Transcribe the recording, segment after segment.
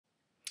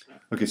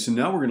Okay, so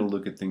now we're going to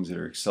look at things that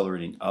are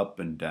accelerating up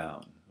and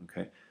down.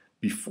 Okay,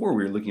 before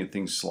we were looking at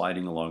things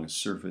sliding along a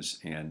surface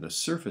and the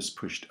surface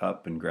pushed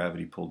up and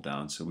gravity pulled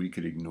down, so we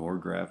could ignore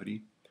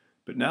gravity.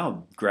 But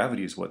now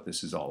gravity is what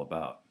this is all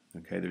about.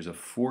 Okay, there's a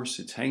force,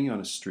 it's hanging on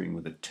a string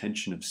with a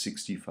tension of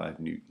 65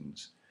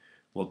 newtons.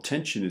 Well,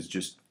 tension is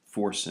just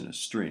force in a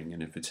string,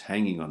 and if it's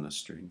hanging on the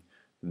string,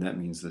 then that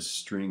means the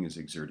string is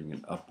exerting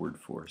an upward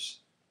force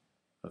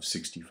of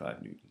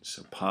 65 newtons.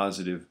 So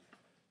positive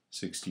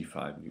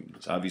 65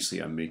 newtons. Obviously,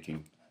 I'm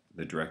making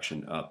the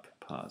direction up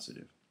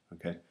positive.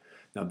 Okay.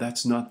 Now,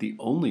 that's not the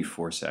only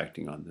force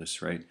acting on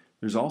this, right?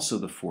 There's also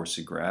the force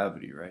of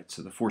gravity, right?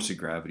 So the force of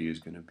gravity is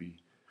going to be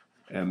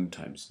m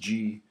times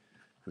g,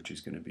 which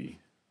is going to be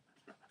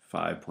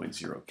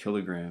 5.0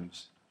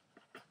 kilograms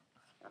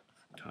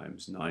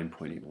times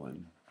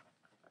 9.81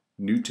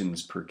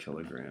 newtons per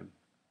kilogram.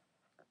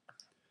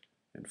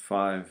 And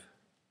 5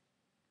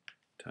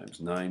 times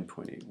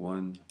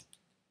 9.81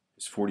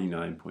 is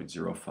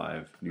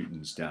 49.05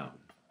 newtons down.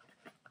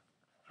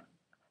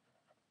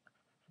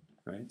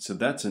 Right? So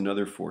that's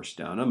another force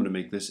down. I'm going to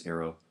make this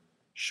arrow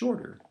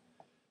shorter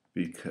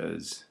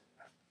because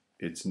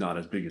it's not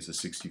as big as the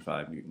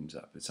 65 newtons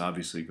up. It's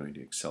obviously going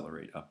to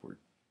accelerate upward.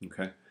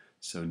 Okay?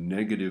 So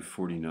negative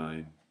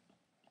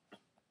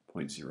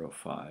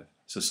 49.05.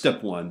 So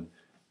step one,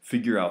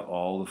 figure out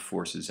all the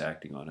forces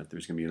acting on it.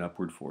 There's going to be an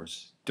upward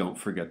force. Don't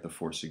forget the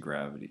force of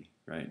gravity,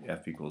 right?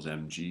 F equals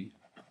mg,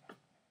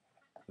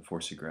 the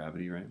force of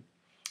gravity, right?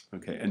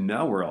 Okay, and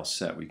now we're all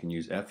set. We can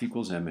use F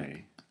equals ma,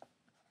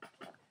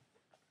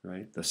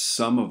 right? The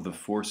sum of the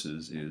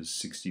forces is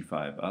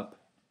 65 up,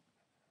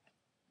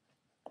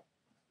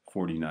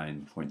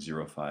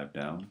 49.05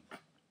 down,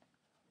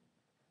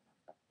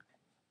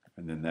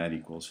 and then that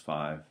equals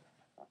 5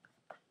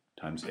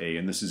 times a,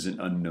 and this is an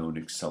unknown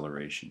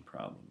acceleration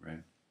problem,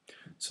 right?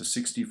 So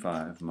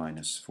 65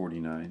 minus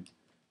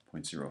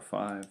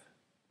 49.05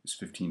 is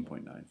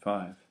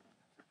 15.95,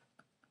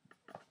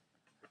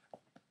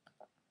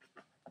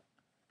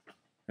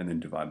 and then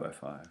divide by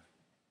 5,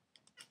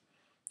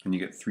 and you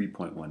get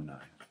 3.19.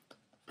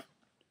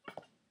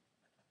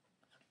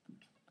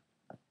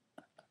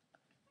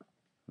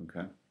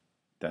 Okay,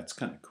 that's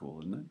kind of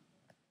cool, isn't it?